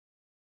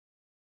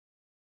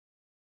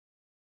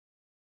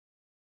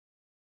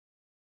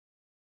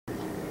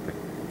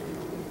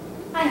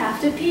have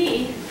to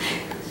pee.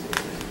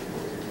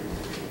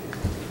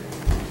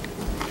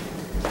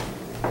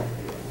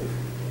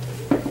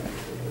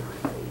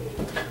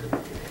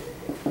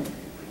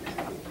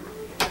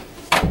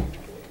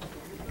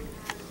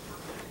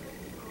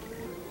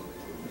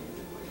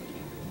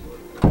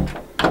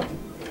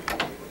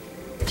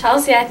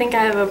 Chelsea, I think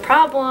I have a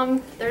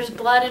problem. There's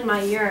blood in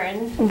my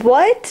urine.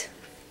 What?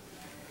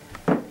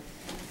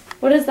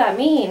 What does that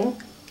mean?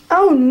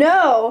 Oh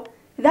no,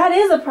 that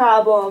is a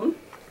problem.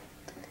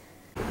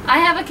 I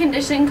have a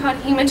condition called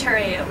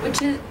hematuria,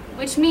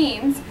 which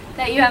means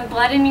that you have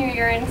blood in your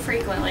urine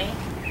frequently.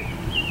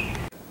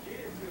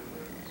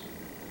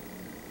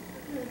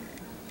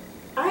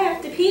 I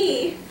have to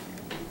pee.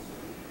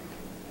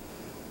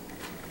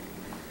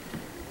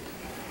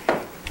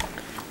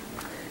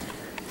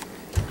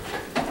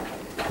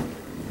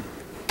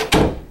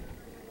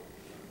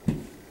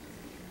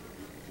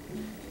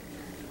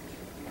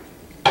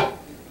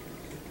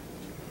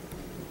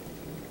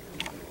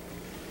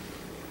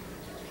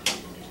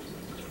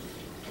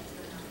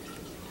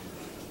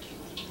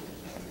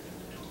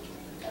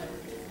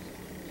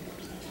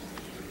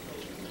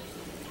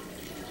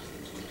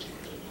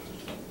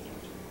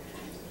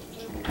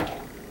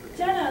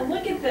 Jenna,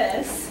 look at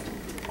this.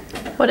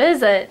 What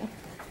is it?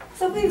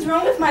 Something's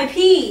wrong with my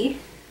pee.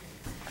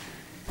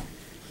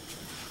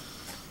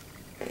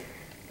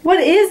 What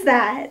is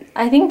that?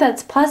 I think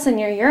that's pus in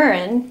your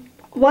urine.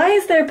 Why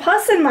is there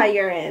pus in my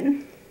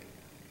urine?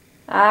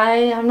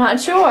 I'm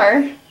not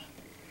sure.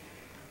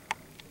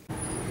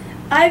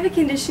 I have a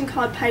condition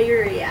called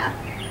pyuria,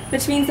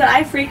 which means that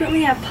I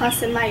frequently have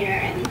pus in my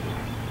urine.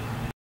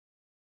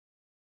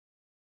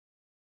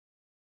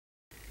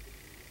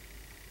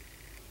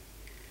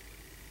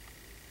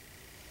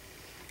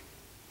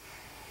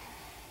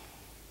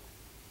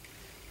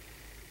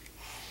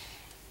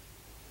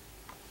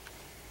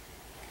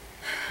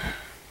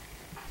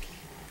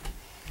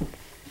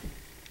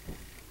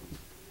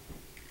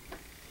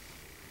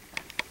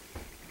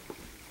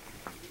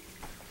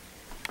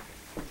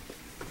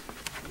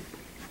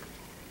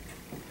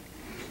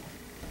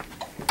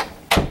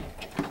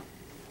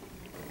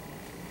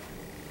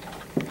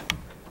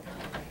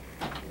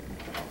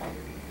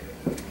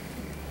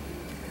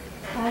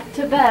 Back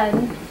to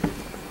bed.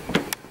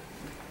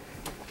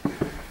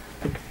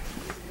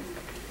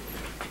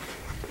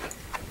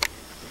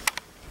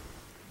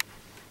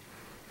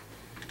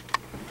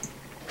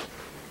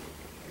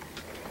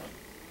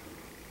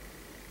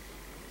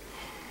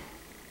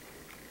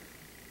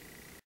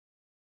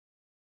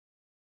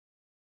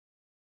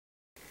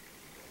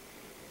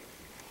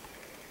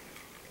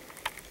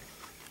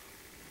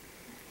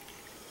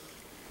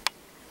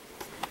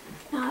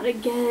 Not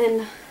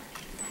again.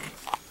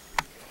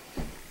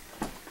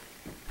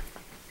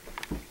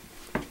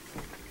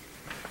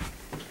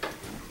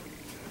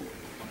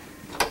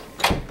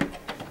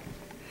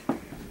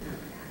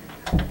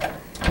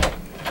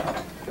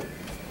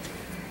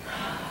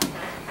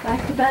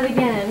 Back to bed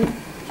again.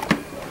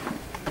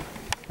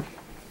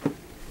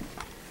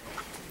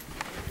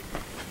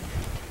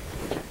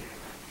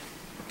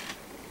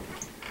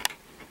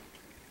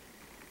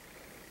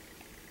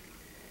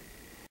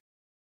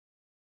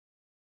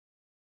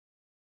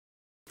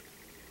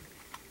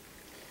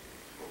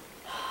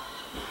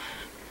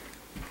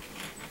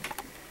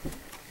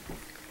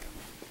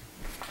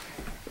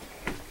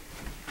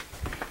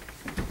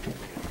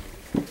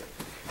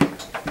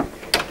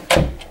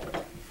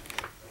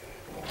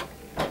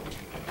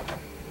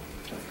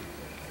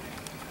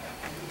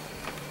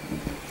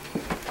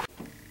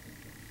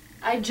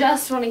 I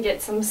just want to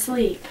get some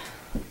sleep.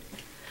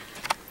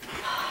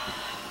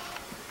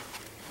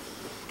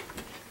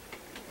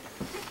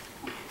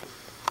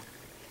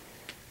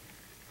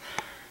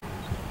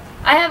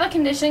 I have a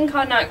condition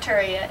called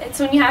nocturia. It's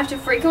when you have to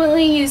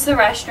frequently use the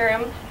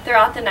restroom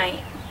throughout the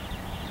night.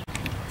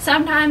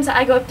 Sometimes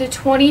I go up to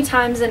 20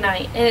 times a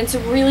night, and it's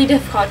really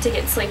difficult to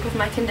get sleep with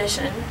my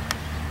condition.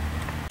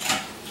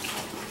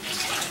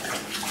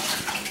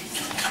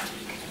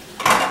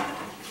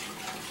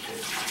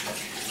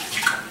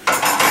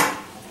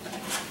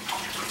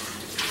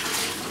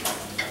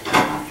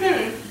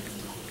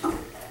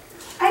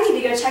 I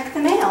need to go check the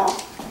mail.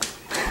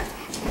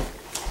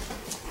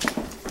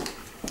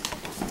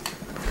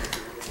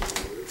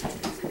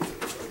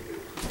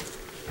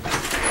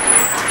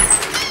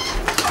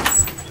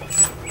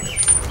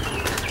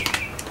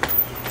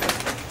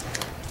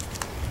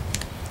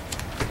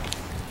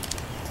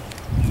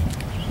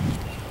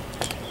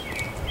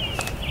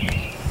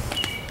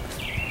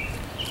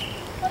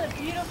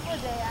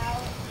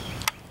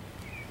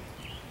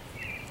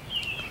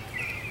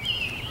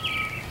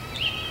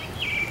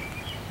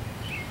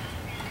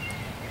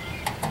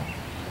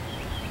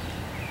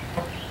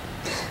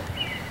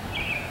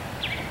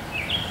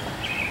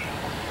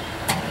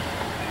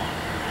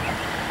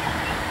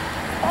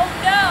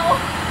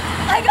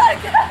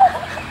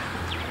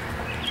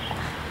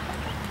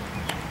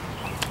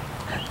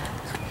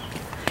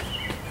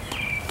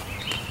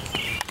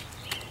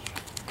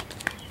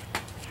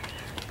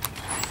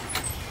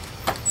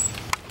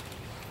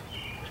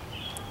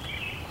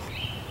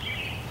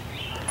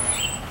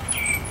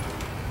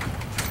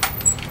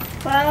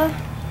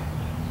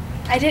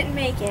 didn't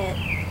make it.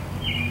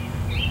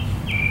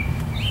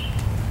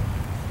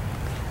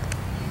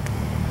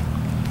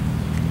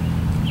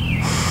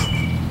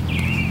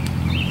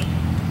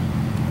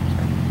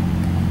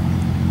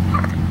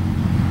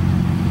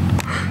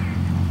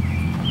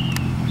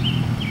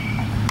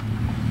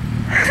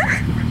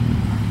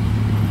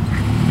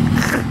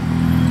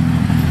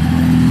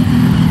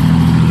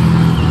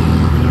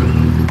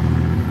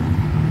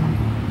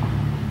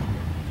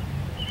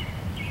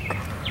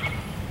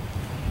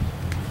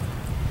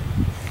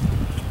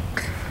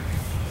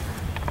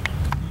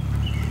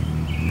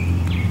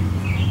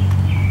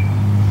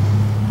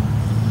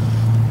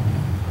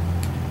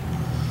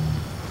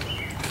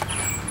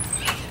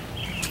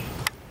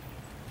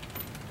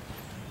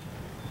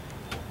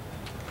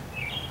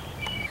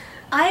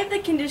 I have the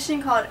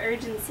condition called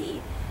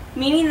urgency,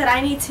 meaning that I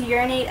need to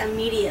urinate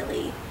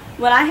immediately.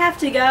 When I have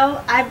to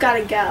go, I've got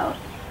to go.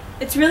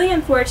 It's really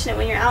unfortunate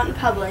when you're out in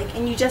public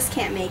and you just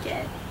can't make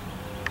it.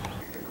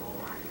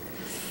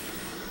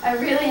 I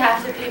really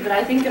have to pee, but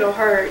I think it'll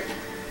hurt.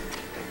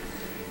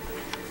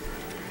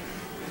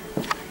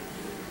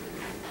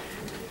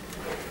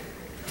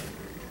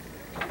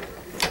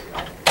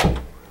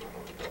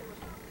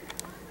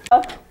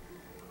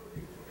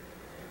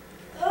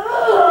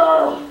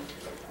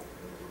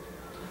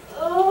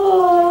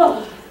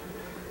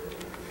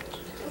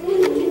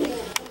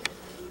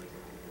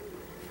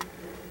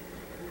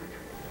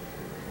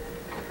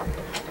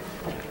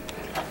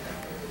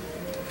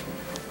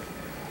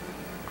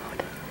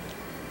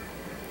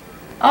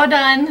 All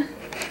done.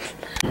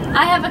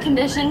 I have a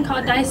condition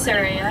called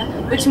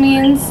dysuria, which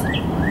means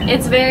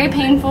it's very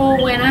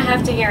painful when I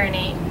have to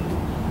urinate.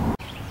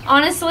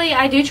 Honestly,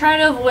 I do try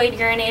to avoid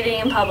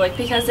urinating in public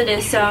because it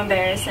is so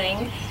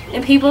embarrassing.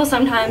 And people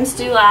sometimes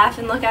do laugh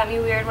and look at me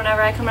weird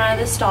whenever I come out of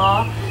the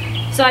stall.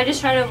 So I just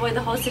try to avoid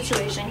the whole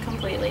situation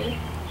completely.